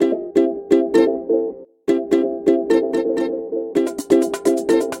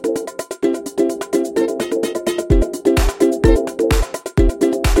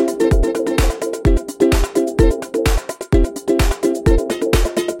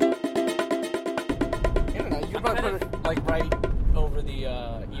should probably put it like right over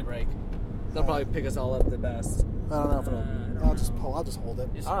the e-brake. They'll probably pick us all up the best. I don't know if it'll. I'll just hold it.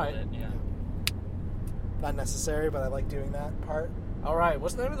 All right. Yeah. Not necessary, but I like doing that part. All right.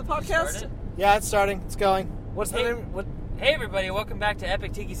 What's the name of the podcast? Yeah, it's starting. It's going. What's the name? What? Hey everybody, welcome back to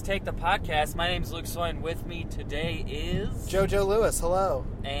Epic Tiki's Take the Podcast. My name's Luke Soy, and with me today is... JoJo Lewis, hello.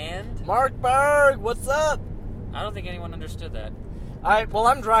 And... Mark Berg, what's up? I don't think anyone understood that. Well,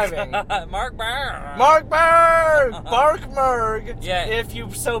 I'm driving. Mark Berg! Mark Berg! Barkmerg! Yeah. If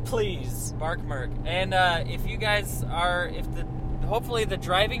you so please. Barkmerg. And if you guys are... Hopefully the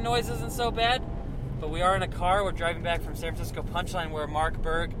driving noise isn't so bad, but we are in a car. We're driving back from San Francisco Punchline where Mark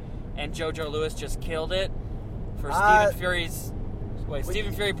Berg and JoJo Lewis just killed it. For Stephen Fury's... Wait,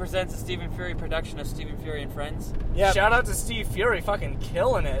 Stephen Fury presents a Stephen Fury production of Stephen Fury and Friends. Yeah. Shout out to Steve Fury, fucking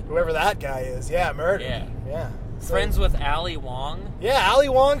killing it. Whoever that guy is. Yeah, murdered. Yeah. So, Friends with Ali Wong. Yeah, Ali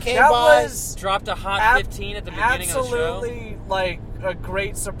Wong came that by. Was dropped a hot 15 at the beginning of the show. Absolutely, like, a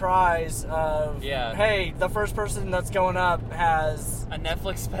great surprise of, hey, the first person that's going up has... a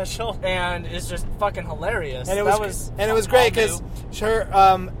Netflix special. And it's just fucking hilarious. And it was great because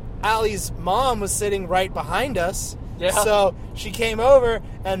Ali's mom was sitting right behind us. Yeah. So she came over,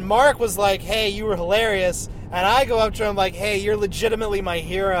 and Mark was like, hey, you were hilarious. And I go up to him like, hey, you're legitimately my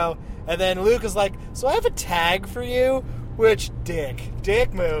hero. And then Luke is like, so I have a tag for you? Which, dick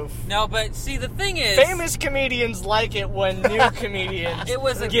move. No, but see, the thing is... famous comedians like it when new comedians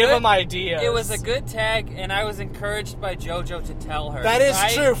give them ideas. It was a good tag, and I was encouraged by JoJo to tell her. That is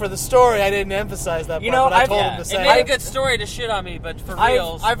true. For the story, I didn't emphasize that part, but I told him to say it. It made a good story to shit on me, but for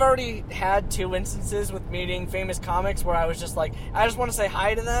reals... I've already had 2 instances with meeting famous comics where I was just like, I just want to say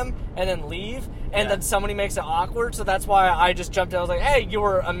hi to them and then leave, and then somebody makes it awkward, so that's why I just jumped in. I was like, hey, you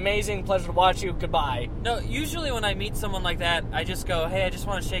were amazing, pleasure to watch you, goodbye. No, usually when I meet someone like that, I just go, hey, I just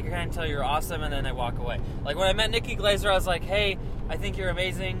want to shake your hand and tell you you're awesome, and then I walk away. Like when I met Nikki Glazer, I was like, hey, I think you're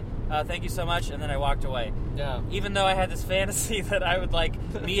amazing, thank you so much, and then I walked away. Yeah. Even though I had this fantasy that I would like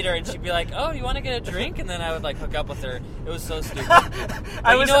meet her and she'd be like, oh, you want to get a drink? And then I would like hook up with her. It was so stupid. You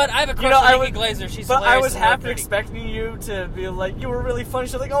know what? I have a crush on Nikki Glazer. She's hilarious. But I was half expecting you to be like, you were really funny.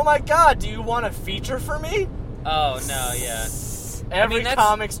 She's like, oh my god, do you want a feature for me? Oh, no, yeah. Every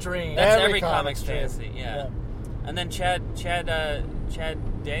comic's dream. That's every comic's fantasy, yeah. And then Chad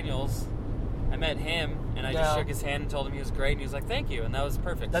Daniels, I met him, and I just shook his hand and told him he was great, and he was like, thank you, and that was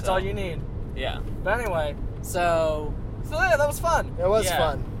perfect. That's all you need. Yeah. But anyway, so yeah, that was fun. It was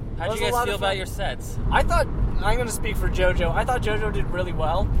fun. How'd you guys feel about your sets? I'm going to speak for JoJo. I thought JoJo did really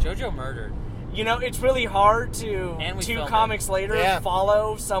well. JoJo murdered. You know, it's really hard to, 2 comics later,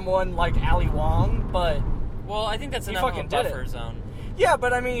 follow someone like Ali Wong, but... Well, I think that's enough of a buffer zone. Yeah,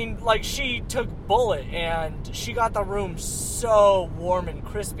 but I mean, like, she took Bullet, and she got the room so warm and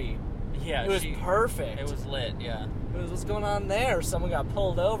crispy. Yeah, it was perfect. It was lit, yeah. What's going on there? Someone got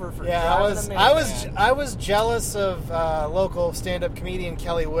pulled over for driving a minivan. I was jealous of local stand-up comedian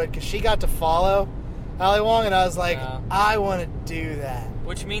Kelly Wood because she got to follow Ali Wong, and I was like, I want to do that.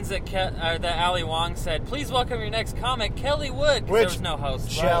 Which means that Ali Wong said, please welcome your next comic, Kelly Wood, because there was no host.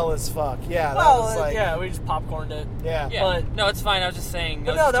 Jealous fuck. Yeah, well, that was like... yeah, we just popcorned it. Yeah. But, no, it's fine. I was just saying...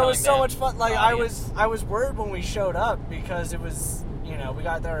 But no, that was so much fun. Like, I was worried when we showed up because it was, you know, we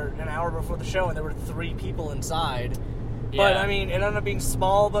got there an hour before the show and there were 3 people inside. Yeah. But, I mean, it ended up being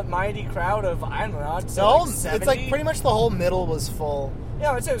small but mighty crowd of, I don't know, I'd say like 70. It's like pretty much the whole middle was full.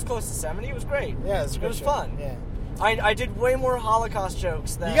 Yeah, I'd say it was close to 70. It was great. Yeah, it was fun. Yeah. I did way more Holocaust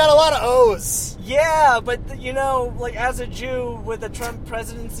jokes than... You got a lot of O's. Yeah, but, you know, like, as a Jew with the Trump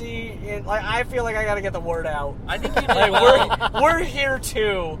presidency, I feel like I gotta get the word out. I think you did we're here,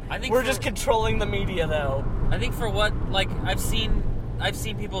 too. We're just controlling the media, though. I think for what, like, I've seen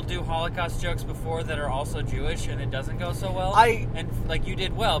people do Holocaust jokes before that are also Jewish, and it doesn't go so well. And you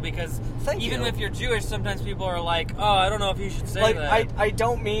did well, because even if you're Jewish, sometimes people are like, oh, I don't know if you should say that. I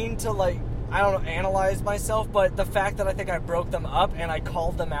don't mean to, I don't know, analyze myself, but the fact that I think I broke them up and I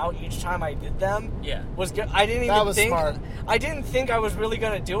called them out each time I did them was good. I didn't even think... Smart. I didn't think I was really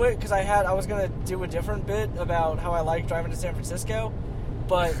going to do it, because I was going to do a different bit about how I like driving to San Francisco,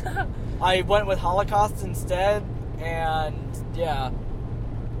 but I went with Holocaust instead, and yeah.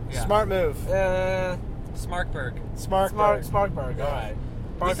 Smart move. Smarkberg. Smarkberg, all right.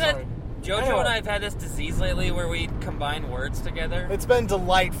 JoJo and I have had this disease lately where we combine words together. It's been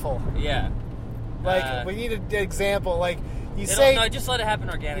delightful. Yeah. Like, we need an example. Like, you say... No, just let it happen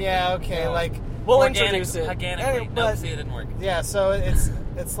organically. Yeah, okay, like... We'll introduce it. Organically. No, see, it didn't work. Yeah, so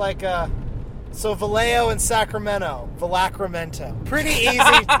it's like, so Vallejo and Sacramento. Valacramento. Pretty easy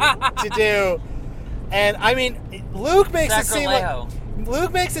to do. And, I mean, Luke makes it seem like...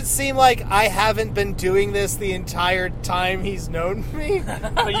 Luke makes it seem like I haven't been doing this the entire time he's known me.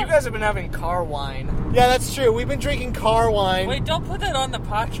 But you guys have been having car wine. Yeah, that's true. We've been drinking car wine. Wait, don't put that on the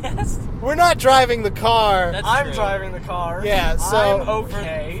podcast. We're not driving the car. I'm driving the car. Yeah, so... I'm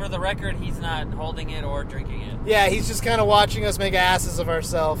okay. For the record, he's not holding it or drinking it. Yeah, he's just kind of watching us make asses of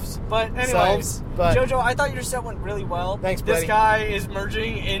ourselves. But anyways, Jojo, I thought your set went really well. Thanks, buddy. This guy is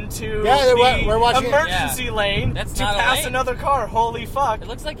merging into we're watching emergency lane That's to not pass lane. another car. Holy fuck. It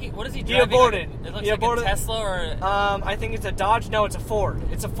looks like what is he He driving? aborted. It looks He like aborted. a Tesla or... I think it's a Dodge. No, it's a Ford.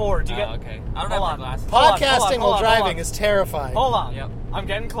 It's a Ford. Do you get... okay. I don't have my glasses. Podcasting while driving is terrifying. Hold on. Yep. I'm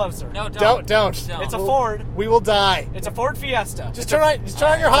getting closer. No, don't. It's a Ford. We will die. It's a Ford Fiesta. Just turn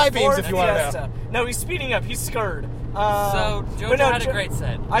on your high beams if you want to know. No, he's speeding up. He's scared. So, Jojo had a great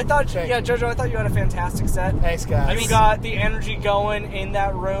set. Jojo, I thought you had a fantastic set. Thanks, guys. You got the energy going in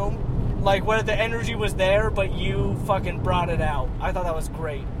that room. Like, where the energy was there, but you fucking brought it out. I thought that was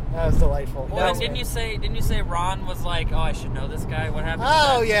great. That was delightful. Well, didn't you say Ron was like, oh, I should know this guy? What happened?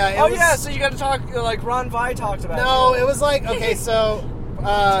 Oh, yeah. So you got to talk, like Ron Vi talked about it. No, it was like, okay, so...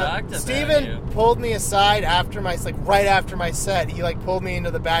 Steven pulled me aside right after my set. He pulled me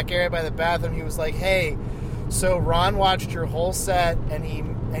into the back area by the bathroom. He was like, "Hey, so Ron watched your whole set, and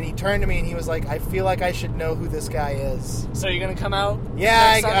he turned to me and he was like, I feel like I should know who this guy is." So you're gonna come out?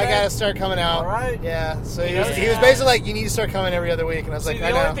 Yeah, I gotta start coming out. All right. Yeah. So he was basically like, "You need to start coming every other week," and I was like, "I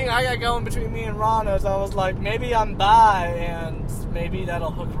know." The only thing I got going between me and Ron is I was like, maybe I'm bi, and maybe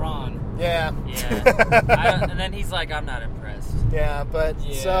that'll hook Ron. Yeah. Yeah. And then he's like, I'm not impressed. Yeah, but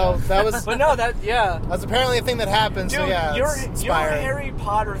so that was. But no, that's apparently a thing that happened. Dude, so yeah, your Harry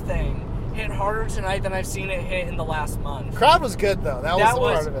Potter thing hit harder tonight than I've seen it hit in the last month. Crowd was good though. That was the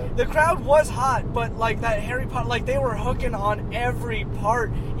part of it. The crowd was hot, but like that Harry Potter, like they were hooking on every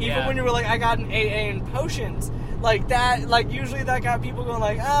part. Even when you were like, I got an AA in potions, like that. Like usually that got people going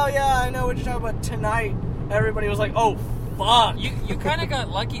like, oh yeah, I know what you're talking about. Tonight, everybody was like, oh fuck. You kind of got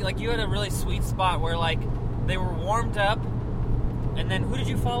lucky. Like you had a really sweet spot where like they were warmed up, and then who did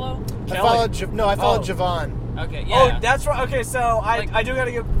you follow? I followed Javon. Okay, yeah. Oh, that's right. Okay, so I do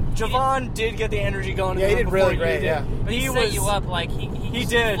gotta give. Javon did get the energy going. Yeah, he did really great. Yeah, but he set you up like he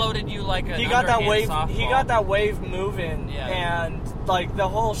did. Floated you like an that wave. Softball. He got that wave moving, and like the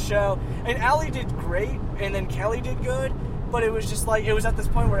whole show. And Allie did great, and then Kelly did good. But it was just like it was at this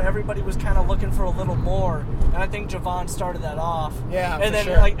point where everybody was kind of looking for a little more, and I think Javon started that off. Yeah, and then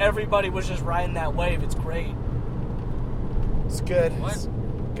like everybody was just riding that wave. It's great. It's good. What? It's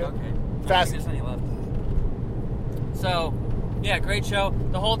good. Okay. Fast. There's any left. So, yeah, great show.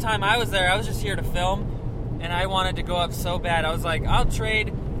 The whole time I was there, I was just here to film, and I wanted to go up so bad. I was like, I'll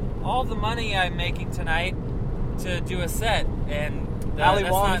trade all the money I'm making tonight to do a set, and Allie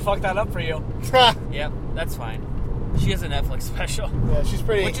Wong fucked that up for you. Yep, that's fine. She has a Netflix special. Yeah, she's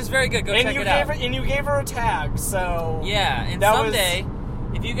pretty... Which is very good. Go check it out. And you gave her a tag, so... Yeah, and someday,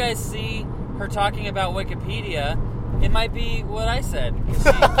 if you guys see her talking about Wikipedia, it might be what I said.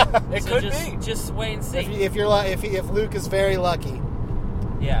 It could be. Just wait and see. If Luke is very lucky.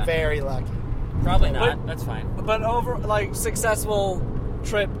 Yeah. Very lucky. Probably not. That's fine. But successful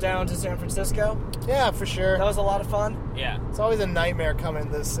trip down to San Francisco. Yeah, for sure. That was a lot of fun. Yeah. It's always a nightmare coming to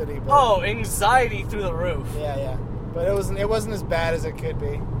this city. But anxiety through the roof. Yeah. But it wasn't as bad as it could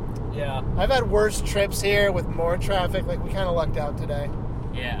be. Yeah. I've had worse trips here with more traffic. Like, we kind of lucked out today.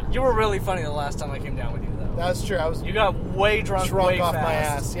 Yeah. You were really funny the last time I came down with you, though. That's true. You got way drunk way off fast. My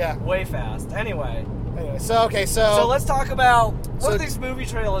ass, yeah. Way fast. Anyway, so let's talk about what are these movie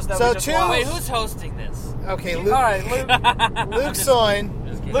trailers that we just watched? Wait, who's hosting this? Okay, Luke. All right, Luke. Luke Soin.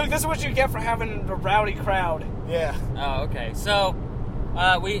 Luke, this is what you get for having a rowdy crowd. Yeah. Oh, okay. So,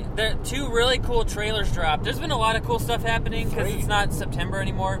 there two really cool trailers dropped. There's been a lot of cool stuff happening because it's not September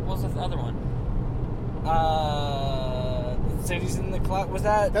anymore. What was the other one? Cities in the Clouds. Was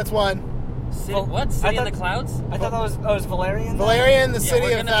that? That's one. What? City in the Clouds? I thought that was. Oh, it was Valerian. Valerian, the city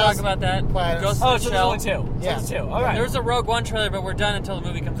we're of gonna talk about that. Planets. So there's only two. Yeah. So there's two. All right. There's a Rogue One trailer, but we're done until the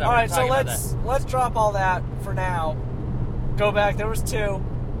movie comes out. All right. So let's drop all that for now. Go back. There was two.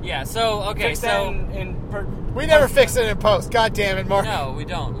 Yeah. So okay. Fix we never fix it in post. God damn it, Mark. No, we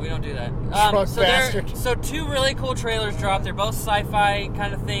don't. We don't do that. So two really coul trailers dropped. They're both sci-fi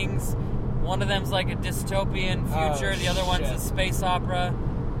kind of things. One of them's like a dystopian future. The other one's a space opera.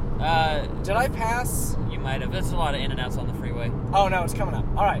 Did I pass? You might have. There's a lot of in and outs on the freeway. Oh no, it's coming up.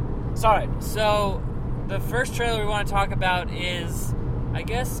 All right. Sorry. So the first trailer we want to talk about is, I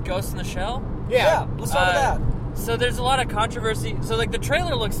guess, Ghost in the Shell. Yeah. Let's start with that. So there's a lot of controversy. So like the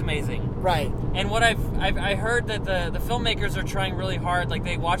trailer looks amazing, right? And what I heard that the filmmakers are trying really hard. Like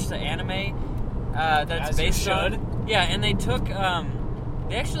they watched the anime that's based on. Yeah, and they took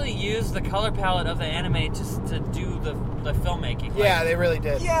They actually used the color palette of the anime just to do the filmmaking. Yeah, they really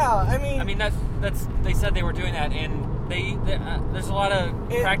did. Yeah, I mean that's they said they were doing that, and there's a lot of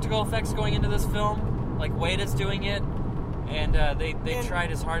practical effects going into this film. Like Wade is doing it, and they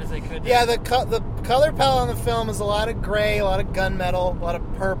tried as hard as they could. Yeah, the color palette on the film is a lot of gray, a lot of gunmetal, a lot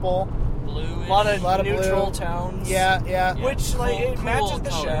of purple, blue, a lot of neutral blue tones. Yeah. Which it matches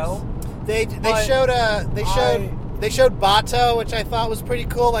the show. They showed Bato, which I thought was pretty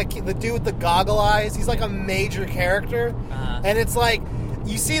cool. Like the dude with the goggle eyes, he's like a major character, and it's like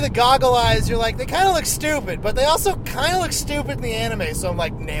you see the goggle eyes, you're like they kind of look stupid, but they also kind of look stupid in the anime. So I'm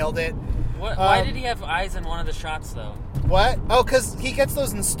like nailed it. Why did he have eyes in one of the shots though? What? Oh, because he gets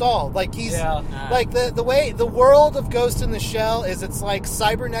those installed. Like he's like the way the world of Ghost in the Shell is. It's like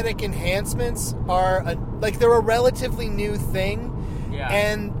cybernetic enhancements are they're a relatively new thing,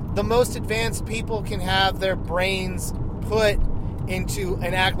 and the most advanced people can have their brains put into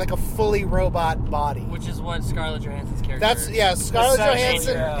an act like a fully robot body, which is what Scarlett Johansson's character. Scarlett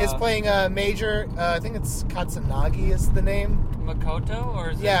Johansson is playing a major. I think it's Katsunagi is the name. Makoto,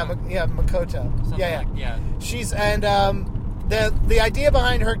 or is it Makoto. Yeah. She's the idea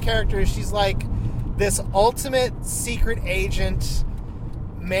behind her character is she's like this ultimate secret agent,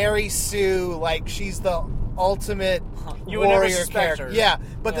 Mary Sue. Like she's the ultimate warrior character. Yeah,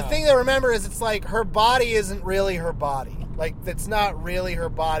 but the thing to remember is it's like her body isn't really her body. Like it's not really her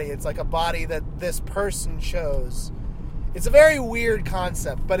body. It's like a body that this person chose. It's a very weird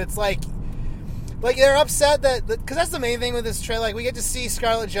concept, but it's like they're upset that because that's the main thing with this trailer. Like we get to see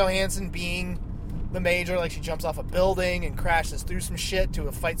Scarlett Johansson being the major. Like she jumps off a building and crashes through some shit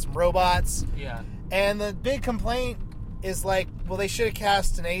to fight some robots. Yeah. And the big complaint is like, well, they should have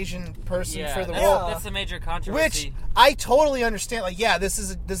cast an Asian person for the role. That's a major controversy. Which I totally understand. Like, yeah, this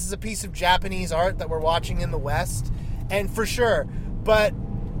is a piece of Japanese art that we're watching in the West, and for sure. But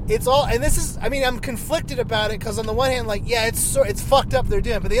it's all, and this is, I mean, I'm conflicted about it because on the one hand, like, yeah, it's fucked up they're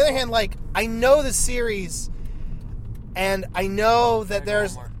doing it, but the other hand, like, I know the series, and I know that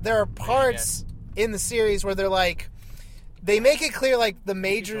there are parts in the series where they're like, they make it clear like the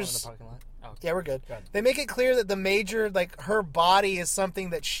majors. Yeah, we're good. They make it clear that the major, like, her body is something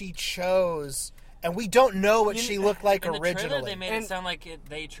that she chose, and we don't know what she looked like originally. In the trailer, they made it sound like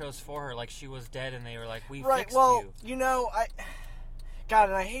they chose for her, like she was dead, and they were like, we right, fixed well, you. God,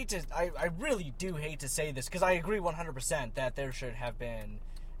 and I really do hate to say this, because I agree 100% that there should have been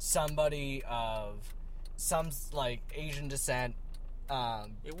somebody of some, like, Asian descent.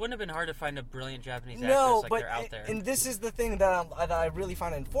 It wouldn't have been hard to find a brilliant Japanese actress they're out there. And this is the thing that I really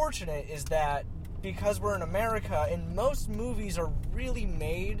find unfortunate is that because we're in America, and most movies are really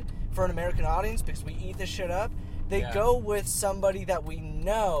made for an American audience because we eat this shit up, they go with somebody that we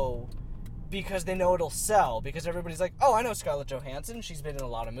know because they know it'll sell. Because everybody's like, oh, I know Scarlett Johansson. She's been in a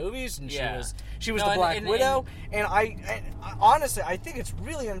lot of movies, and she was the Black Widow. And I honestly, I think it's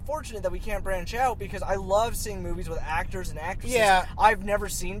really unfortunate that we can't branch out because I love seeing movies with actors and actresses I've never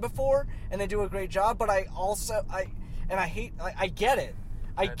seen before, and they do a great job. But I get it.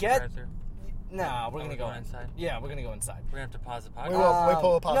 I get. No, we're gonna go inside. Yeah, we're gonna go inside. We're gonna have to pause the podcast. We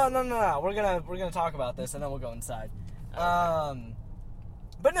pull a pause. No. We're gonna talk about this, and then we'll go inside. Okay.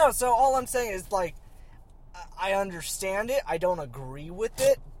 But no, so all I'm saying is, like, I understand it. I don't agree with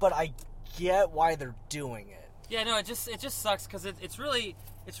it, but I get why they're doing it. Yeah, no, it just sucks because it's really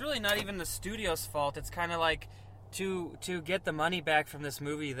not even the studio's fault. It's kind of like to get the money back from this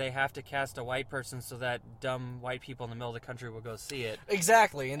movie, they have to cast a white person so that dumb white people in the middle of the country will go see it.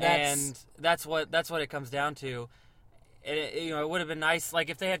 Exactly, and that's what it comes down to. It would have been nice, like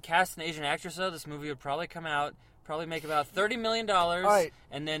if they had cast an Asian actress, though, this movie would probably come out. Probably make about $30 million,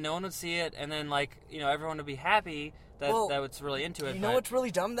 and then no one would see it, and then, like, everyone would be happy that was really into it. You know what's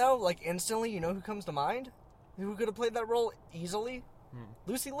really dumb, though? Like, instantly, you know who comes to mind? Who could have played that role easily?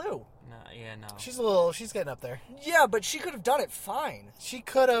 Lucy Liu. No. She's getting up there. Yeah, but she could have done it fine. She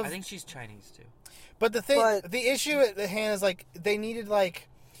could have. I think she's Chinese, too. But the issue at hand is, like, they needed, like,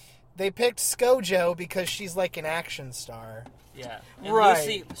 they picked ScarJo because she's, like, an action star. Yeah, and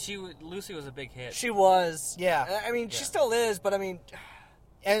right. Lucy was a big hit. She was. Yeah, I mean, she still is, but I mean,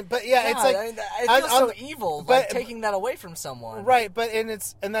 it's like it feels so evil, but taking that away from someone. Right, but and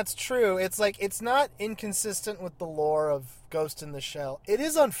that's true. It's like it's not inconsistent with the lore of Ghost in the Shell. It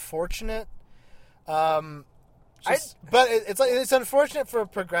is unfortunate, but it's like it's unfortunate for a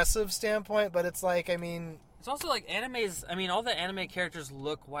progressive standpoint. But it's like, I mean, it's also like animes. I mean, all the anime characters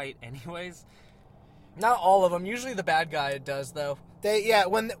look white, anyways. Not all of them. Usually the bad guy does, though.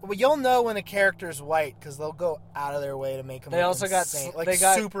 You'll know when a character's white because they'll go out of their way to make them. They also insane.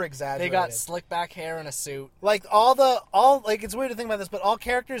 got super exaggerated. They got slick back hair and a suit. Like it's weird to think about this, but all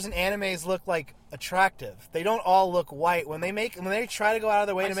characters in animes look like attractive. They don't all look white. When they try to go out of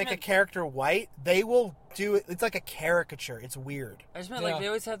their way to make a character white, they will do it. It's like a caricature. It's weird. I just meant like they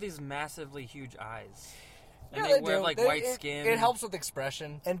always have these massively huge eyes. And they wear do. like white skin. It helps with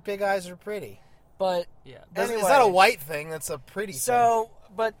expression. And big eyes are pretty. But anyway, it's not a white thing. That's a pretty thing.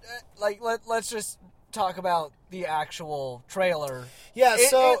 But let's just talk about the actual trailer. Yeah,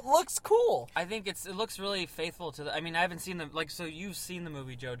 it looks cool. I think it looks really faithful to the. I mean, I haven't seen the so you've seen the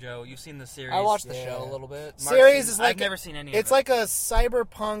movie JoJo. You've seen the series. I watched the show a little bit. Series is like I've never seen any. Of it. It's like a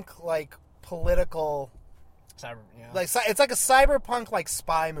cyberpunk like political. It's like a cyberpunk like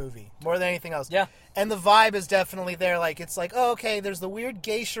spy movie more than anything else. Yeah. And the vibe is definitely there. Like it's like, oh, okay, there's the weird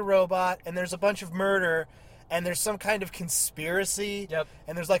geisha robot, and there's a bunch of murder, and there's some kind of conspiracy. Yep.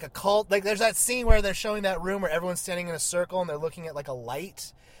 And there's like a cult. Like there's that scene where they're showing that room where everyone's standing in a circle and they're looking at like a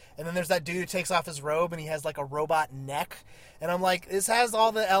light. And then there's that dude who takes off his robe and he has like a robot neck. And I'm like, this has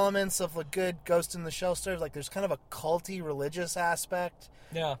all the elements of a good Ghost in the Shell story. Like there's kind of a culty religious aspect.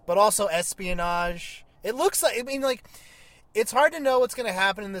 Yeah. But also espionage. It looks like, it's hard to know what's going to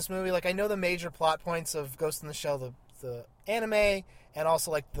happen in this movie. Like, I know the major plot points of Ghost in the Shell, the anime, and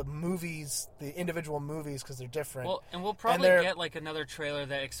also, like, the movies, the individual movies, because they're different. Well, and we'll probably get, like, another trailer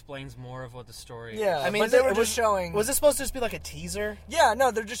that explains more of what the story is. Yeah, I mean, they were just showing... Was this supposed to just be, like, a teaser? Yeah,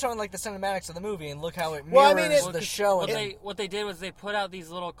 no, they're just showing, like, the cinematics of the movie, and look how it mirrors the show. What they did was they put out these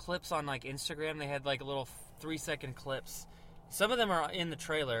little clips on, like, Instagram. They had, like, little 3-second clips. Some of them are in the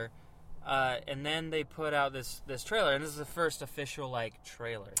trailer. And then they put out this trailer, and this is the first official like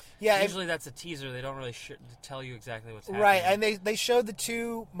trailer. Yeah, usually that's a teaser. They don't really tell you exactly what's happening. Right, and they showed the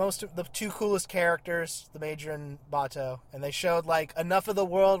two coolest characters, the Major and Bato, and they showed like enough of the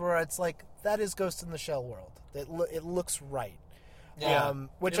world where it's like that is Ghost in the Shell world. It looks right. Yeah,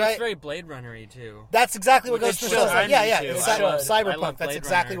 which looks very Blade Runner-y too. That's exactly what Ghost in the Shell is like. Yeah, it's cyberpunk. That's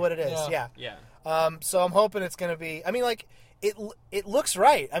exactly Runner. What it is. Yeah. So I'm hoping it's going to be. I mean, like. It looks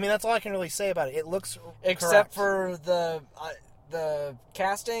right. I mean, that's all I can really say about it. It looks except correct. for the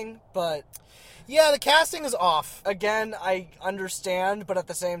casting, but yeah, the casting is off. Again, I understand, but at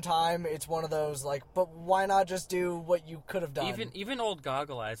the same time, it's one of those like, but why not just do what you could have done? Even old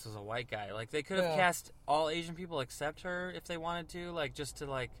Goggle Eyes was a white guy. Like they could have cast all Asian people except her if they wanted to, like just to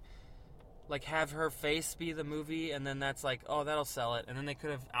like have her face be the movie, and then that's like, oh, that'll sell it, and then they could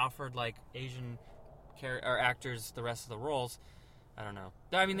have offered like Asian or actors the rest of the roles. I don't know.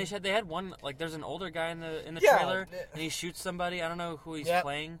 I mean, they had one like there's an older guy in the trailer and he shoots somebody. I don't know who he's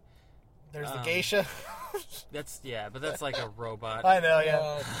playing. There's the geisha. But that's like a robot. I know,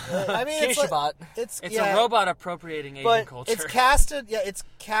 yeah. I mean, geisha bot. It's a robot appropriating Asian culture. It's casted. Yeah, it's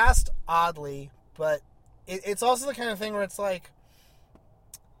cast oddly, but it's also the kind of thing where it's like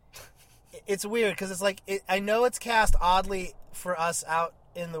it's weird because it's like I know it's cast oddly for us out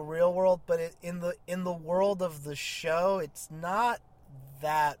in the real world, but in the world of the show, it's not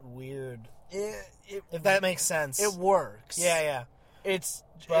that weird. If that makes sense, it works. Yeah. It's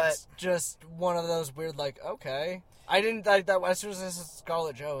just one of those weird, like, okay. I didn't like that as soon as I said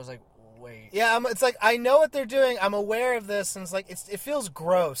Scarlet Joe. I was like, wait. Yeah, it's like I know what they're doing. I'm aware of this, and it's like it feels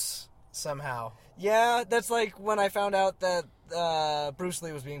gross somehow. Yeah, that's like when I found out that Bruce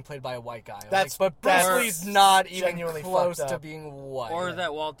Lee was being played by a white guy. But Bruce Lee's not even close to being white. Or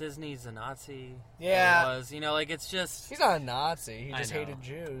that Walt Disney's a Nazi. Yeah. Was, it's just... He's not a Nazi. He just hated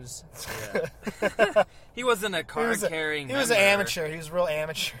Jews. Yeah. He wasn't a card-carrying He was an amateur. He was a real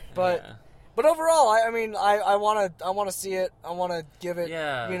amateur. But overall, I mean, I want to see it. I want to give it,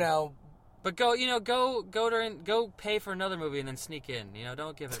 But go pay for another movie and then sneak in.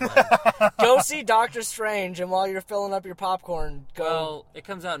 Don't give it money. Go see Doctor Strange, and while you're filling up your popcorn, go. Well, it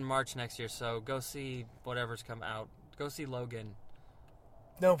comes out in March next year, so go see whatever's come out. Go see Logan.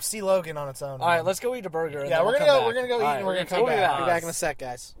 No, see Logan on its own. All right, let's go eat a burger. Yeah, we're gonna go eat, and we're gonna come back. Be back in a sec,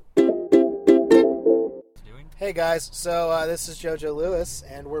 guys. Hey guys, so this is JoJo Lewis,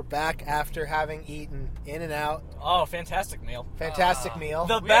 and we're back after having eaten In-N-Out. Oh, fantastic meal! Fantastic meal.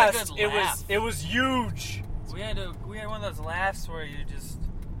 The best. It was huge. We had one of those laughs where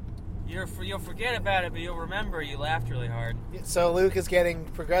you'll forget about it, but you'll remember you laughed really hard. So Luke is getting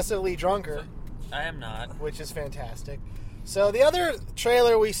progressively drunker. I am not, which is fantastic. So the other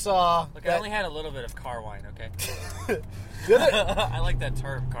trailer we saw... Look, I only had a little bit of car wine, okay? I like that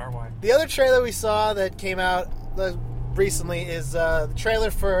term, car wine. The other trailer we saw that came out recently is the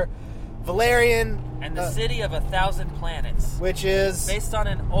trailer for Valerian. And the City of 1,000 Planets. Which is... based on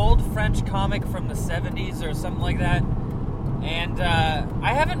an old French comic from the 70s or something like that. And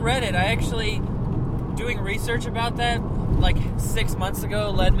I haven't read it. I actually, doing research about that, like 6 months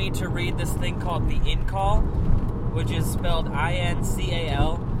ago, led me to read this thing called The Incal, which is spelled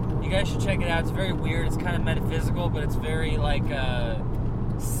I-N-C-A-L. You guys should check it out. It's very weird. It's kind of metaphysical, but it's very, like,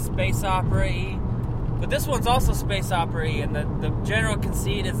 space opera-y. But this one's also space opera-y, and the general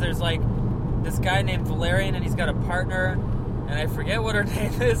conceit is there's, like, this guy named Valerian, and he's got a partner, and I forget what her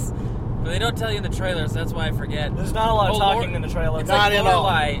name is, but they don't tell you in the trailers, so that's why I forget. There's not a lot of talking in the trailer. It's not like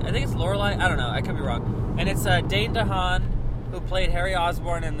Lorelai. I think it's Lorelai. I don't know. I could be wrong. And it's Dane DeHaan, who played Harry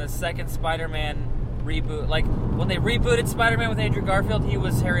Osborn in the second Spider-Man reboot. Like, when they rebooted Spider-Man with Andrew Garfield, he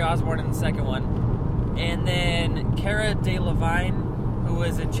was Harry Osborn in the second one. And then Cara Delevingne, who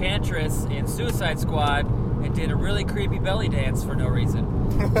was Enchantress in Suicide Squad, and did a really creepy belly dance for no reason.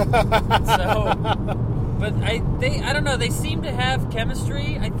 So, but I don't know. They seem to have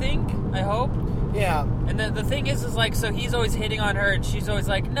chemistry. I think. I hope. Yeah. And the thing is like, so he's always hitting on her, and she's always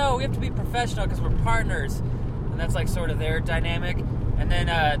like, no, we have to be professional because we're partners, and that's like sort of their dynamic. And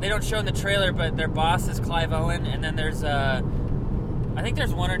then they don't show in the trailer, but their boss is Clive Owen, and then there's I think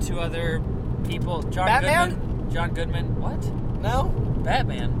there's one or two other people. Batman? John Goodman. What? No.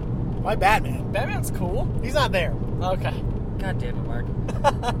 Batman. Why Batman? Batman's cool. He's not there. Okay. God damn it, Mark.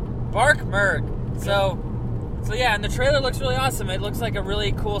 Bark Merg. So yeah, and the trailer looks really awesome. It looks like a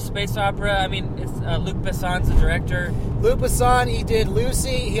really cool space opera. I mean, it's Luc Besson's the director. Luc Besson, he did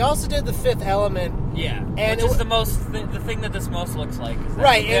Lucy. He also did The Fifth Element. Yeah, and which is the thing that this most looks like.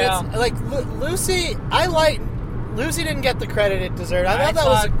 Right, and it's like Lucy. Lucy didn't get the credit it deserved. I thought that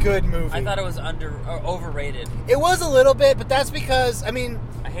was a good movie. I thought it was overrated. It was a little bit, but that's because, I mean...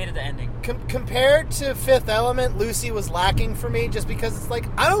 I hated the ending. Compared to Fifth Element, Lucy was lacking for me just because it's like,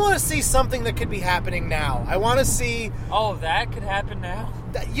 I don't want to see something that could be happening now. I want to see... Oh, that could happen now?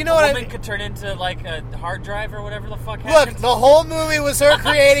 You know what I mean? A woman could turn into, like, a hard drive or whatever the fuck happens? Look, the whole movie was her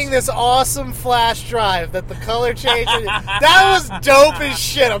creating this awesome flash drive that the color changed. That was dope as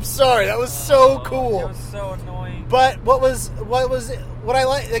shit. I'm sorry. That was so cool. It was so annoying. But what I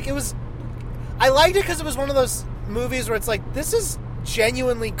like it was, I liked it because it was one of those movies where it's like, this is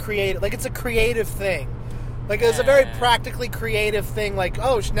genuinely creative. Like, it's a creative thing. Like, it's a very practically creative thing. Like,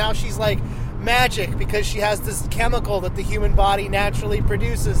 oh, now she's like magic because she has this chemical that the human body naturally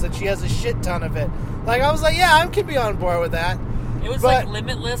produces, and she has a shit ton of it. Like, I was like, yeah, I could be on board with that. It was like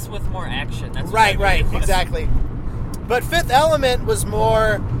Limitless with more action. That's right, exactly. But Fifth Element was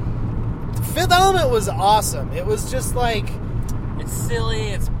awesome. It was just like, it's silly,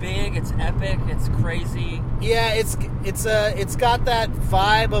 it's big, it's epic, it's crazy. Yeah, it's got that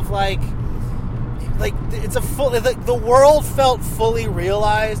vibe of like it's a full, the world felt fully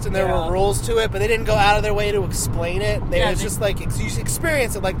realized, and there were rules to it, but they didn't go out of their way to explain it. Just like, you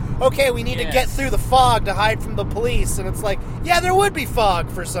experience it like, okay, we need to get through the fog to hide from the police, and it's like, yeah, there would be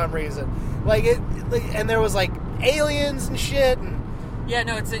fog for some reason. And there was like aliens and shit, and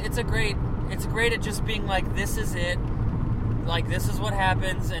it's great at just being like, this is it. Like, this is what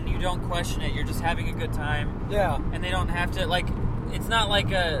happens, and you don't question it. You're just having a good time. Yeah. And they don't have to, like, it's not like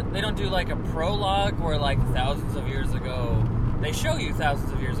they don't do, like, a prologue where, like, thousands of years ago, they show you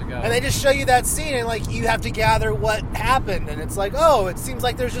thousands of years ago. And they just show you that scene, and, like, you have to gather what happened, and it's like, oh, it seems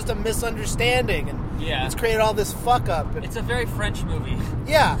like there's just a misunderstanding, and it's created all this fuck up. It's a very French movie.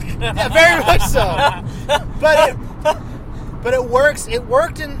 Yeah. Yeah, very much so. But it works. It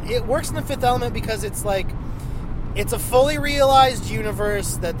works in The Fifth Element because it's like, it's a fully realized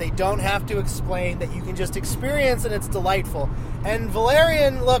universe that they don't have to explain, that you can just experience, and it's delightful. And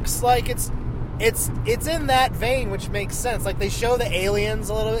Valerian looks like it's in that vein, which makes sense. Like, they show the aliens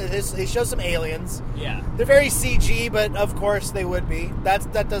a little bit. They show some aliens. Yeah. They're very CG, but of course they would be.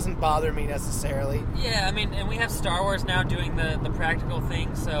 That doesn't bother me necessarily. Yeah, I mean, and we have Star Wars now doing the practical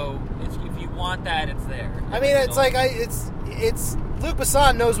thing, so if you want that, it's there. I mean, it's like, it's Luc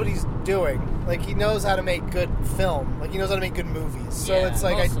Besson knows what he's doing. Like, he knows how to make good film. Like, he knows how to make good movies. So it's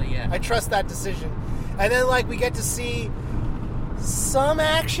like, I trust that decision. And then, like, we get to see some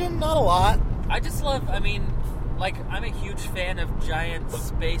action, not a lot. I just love, I mean, like, I'm a huge fan of giant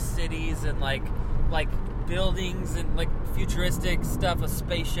space cities and, like buildings and, like, futuristic stuff with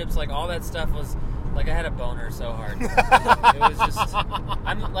spaceships. Like, all that stuff was, like, I had a boner so hard. It was just,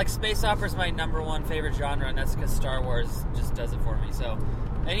 I'm, like, space opera is my number one favorite genre, and that's because Star Wars just does it for me. So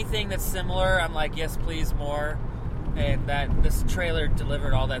anything that's similar, I'm like, yes, please, more. And this trailer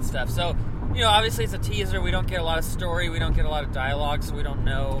delivered all that stuff. So, you know, obviously it's a teaser. We don't get a lot of story. We don't get a lot of dialogue, so we don't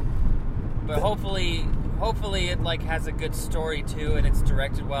know. But hopefully hopefully it like has a good story too, and it's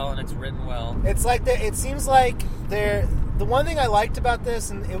directed well and it's written well. It's like it seems like the one thing I liked about this,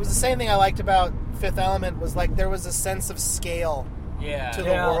 and it was the same thing I liked about Fifth Element, was like there was a sense of scale to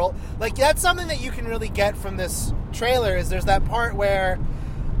the world. Like that's something that you can really get from this trailer. Is there's that part where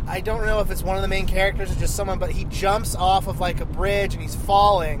I don't know if it's one of the main characters or just someone, but he jumps off of like a bridge and he's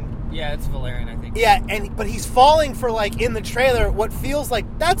falling. Yeah, it's Valerian, I think. Yeah, but he's falling for, like, in the trailer, what feels like,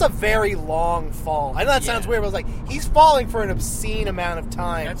 that's a very long fall. I know that sounds weird, but it's like, he's falling for an obscene amount of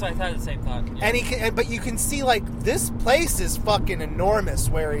time. That's what I thought, the same thought. Yeah. But you can see, like, this place is fucking enormous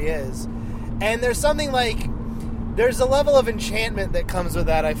where he is. And there's something, like, there's a level of enchantment that comes with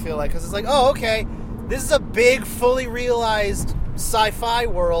that, I feel like. Because it's like, oh, okay, this is a big, fully realized sci-fi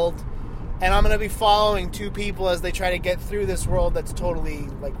world, and I'm going to be following two people as they try to get through this world that's totally,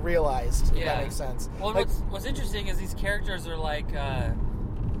 like, realized, if that makes sense. Well, like, what's interesting is these characters are, like, I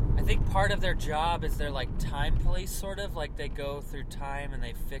think part of their job is they're, like, time police, sort of. Like, they go through time and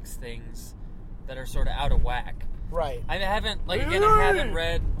they fix things that are sort of out of whack. Right. I haven't, like, again, I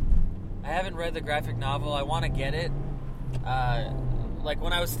haven't read the graphic novel. I want to get it. Like,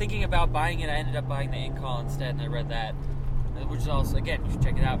 when I was thinking about buying it, I ended up buying the Ink Call instead, and I read that. Which is also, again, you should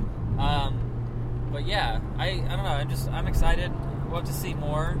check it out. But yeah, I don't know. I'm excited. We'll have to see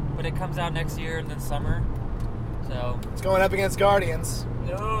more. But it comes out next year in the summer. So it's going up against Guardians.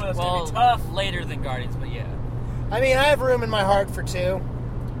 No, that's gonna be tough. Later than Guardians, but yeah. I mean, I have room in my heart for 2.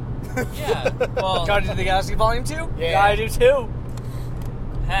 Yeah. Well, Guardians of the Galaxy Volume 2? Yeah, I do too. 2.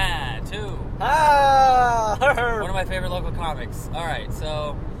 One of my favorite local comics. All right,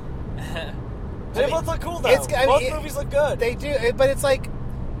 so. They both look cool though. Both movies look good. They do, but it's like,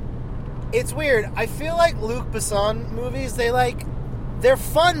 it's weird. I feel like Luc Besson movies, they're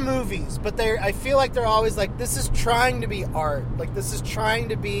fun movies, but I feel like they're always like, this is trying to be art. Like, this is trying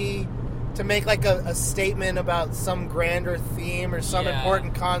to make like a statement about some grander theme or some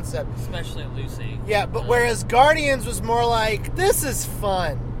important concept. Especially Lucy. Yeah, but whereas Guardians was more like, this is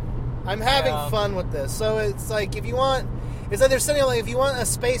fun. I'm having fun with this. So it's like, if you want a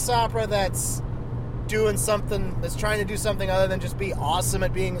space opera that's doing something, that's trying to do something other than just be awesome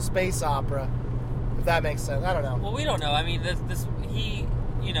at being a space opera, if that makes sense. I don't know. Well, we don't know. I mean, the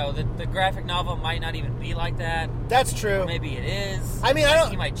graphic novel might not even be like that. That's true. Or maybe it is. I mean,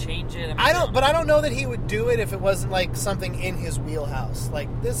 he might change it. I don't know that he would do it if it wasn't like something in his wheelhouse. Like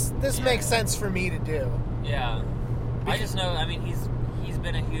this makes sense for me to do. Yeah. I just know. I mean, he's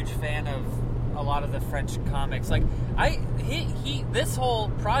been a huge fan of a lot of the French comics. Like this whole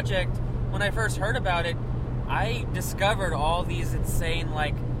project, when I first heard about it, I discovered all these insane,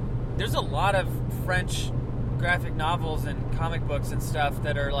 like, there's a lot of French graphic novels and comic books and stuff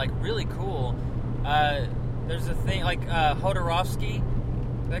that are, like, really cool. There's a thing, like, Jodorowsky,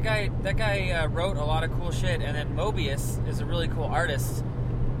 that guy wrote a lot of cool shit, and then Mobius is a really cool artist.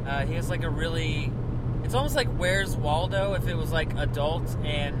 He has, like, it's almost like Where's Waldo if it was, like, adult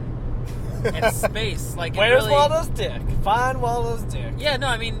and space. Like, where's Waldo's dick? Find Waldo's dick. Yeah, no,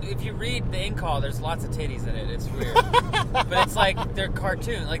 I mean, if you read the Ink Call, there's lots of titties in it. It's weird. But it's like, they're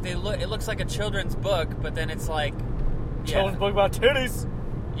cartoon. Like, it looks like a children's book, but then it's like... Children's book about titties?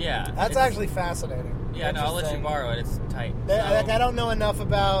 Yeah. That's actually fascinating. Yeah, no, I'll let you borrow it. It's tight. I don't know enough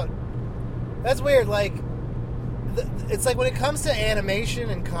about... That's weird, like... It's like when it comes to animation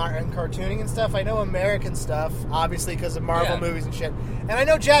and cartooning and stuff, I know American stuff, obviously because of Marvel movies and shit. And I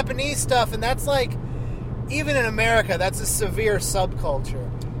know Japanese stuff, and that's like, even in America, that's a severe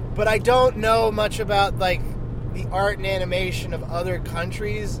subculture. But I don't know much about, like, the art and animation of other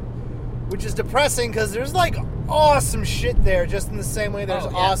countries, which is depressing because there's, like, awesome shit there, just in the same way there's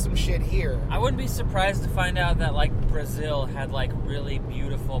awesome shit here. I wouldn't be surprised to find out that, like, Brazil had, like, really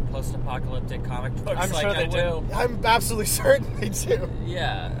beautiful post-apocalyptic comic books. I'm sure they do. I'm absolutely certain they do.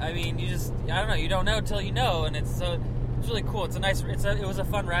 Yeah, I mean, I don't know, you don't know until you know, and it's really cool. It was a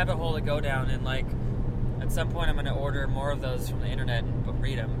fun rabbit hole to go down, and, like, at some point I'm going to order more of those from the internet and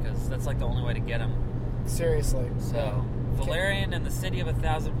read them, because that's, like, the only way to get them. Seriously. So... Valerian and the City of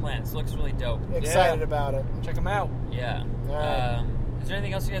 1,000 Planets. Looks really dope. Excited about it. Check them out. Yeah. All right. Is there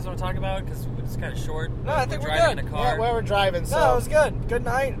anything else you guys want to talk about? Because it's kind of short. No, I think we're driving good. in a car. Yeah, well, we're driving, so... No, it was good. Good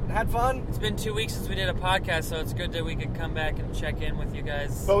night. Had fun. It's been 2 weeks since we did a podcast, so it's good that we could come back and check in with you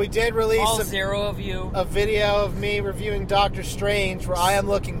guys. But we did release... All 0 of you. A video of me reviewing Doctor Strange, where I am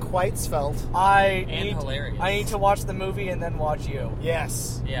looking quite svelte. Hilarious. I need to watch the movie and then watch you.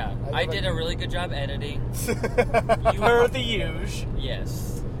 Yes. Yeah. I did a really good job editing. Per the usual.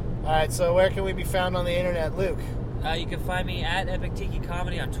 Yes. Alright, so where can we be found on the internet, Luke? You can find me at Epic Tiki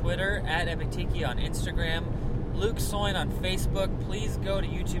Comedy on Twitter, at Epic Tiki on Instagram. Luke Soin on Facebook. Please go to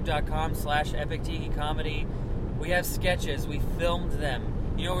youtube.com/epictikiComedy. We have sketches. We filmed them.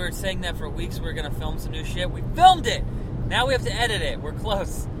 You know, we were saying that for weeks we were going to film some new shit. We filmed it! Now we have to edit it. We're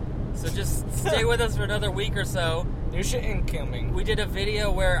close. So just stay with us for another week or so. New shit incoming. We did a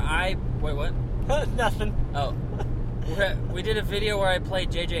video where I... Wait, what? Nothing. Oh. We did a video where I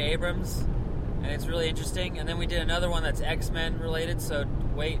played J.J. Abrams, and it's really interesting. And then we did another one that's X-Men related, so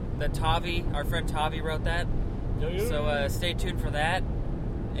wait, our friend Tavi wrote that. So stay tuned for that.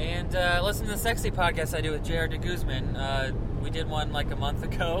 And listen to the Sexy podcast I do with J.R. de Guzman. We did one like a month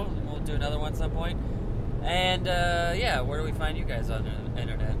ago. We'll do another one at some point. And, where do we find you guys on the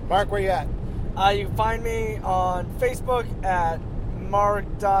internet? Mark, where you at? You can find me on Facebook at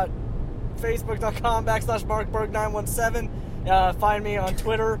facebook.com/markberg917. Find me on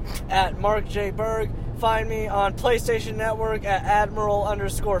Twitter at markjberg. Find me on PlayStation Network at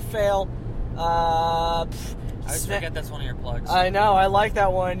admiral_fail. I always forget that's one of your plugs. I know, I like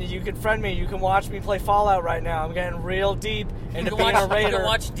that one. You can friend me. You can watch me play Fallout right now. I'm getting real deep into being a raider. You can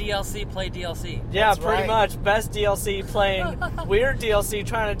watch DLC play DLC. Yeah, that's pretty right. much. Best DLC playing weird DLC,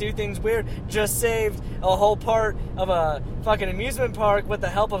 trying to do things weird. Just saved a whole part of a fucking amusement park with the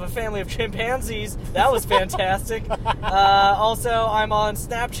help of a family of chimpanzees. That was fantastic. Also, I'm on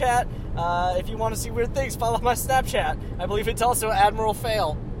Snapchat. If you want to see weird things, follow my Snapchat. I believe it's also Admiral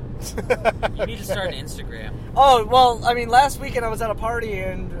Fail. You need to start an Instagram. Oh, well, I mean, last weekend I was at a party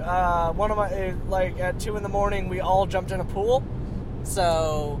and one of my, at 2 in the morning, we all jumped in a pool.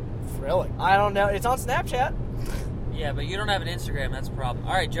 So, Thrilling. I don't know. It's on Snapchat. Yeah, but you don't have an Instagram. That's a problem.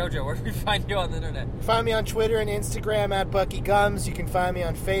 All right, JoJo, where do we find you on the internet? Find me on Twitter and Instagram at Bucky Gums. You can find me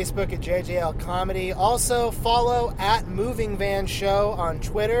on Facebook at JJL Comedy. Also, follow at Moving Van Show on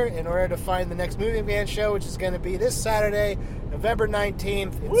Twitter in order to find the next Moving Van Show, which is going to be this Saturday, November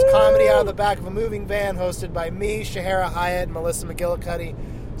 19th. It's Woo! comedy out of the back of a moving van hosted by me, Shahara Hyatt, and Melissa McGillicuddy.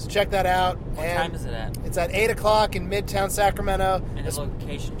 So check that out. What time is it at? It's at 8 o'clock in Midtown Sacramento. And the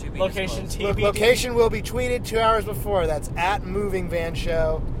location to be Location disclosed. TBD. Location will be tweeted 2 hours before. That's at Moving Van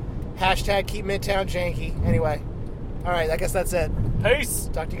Show. Hashtag keep Midtown janky. Anyway. All right, I guess that's it.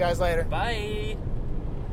 Peace. Talk to you guys later. Bye.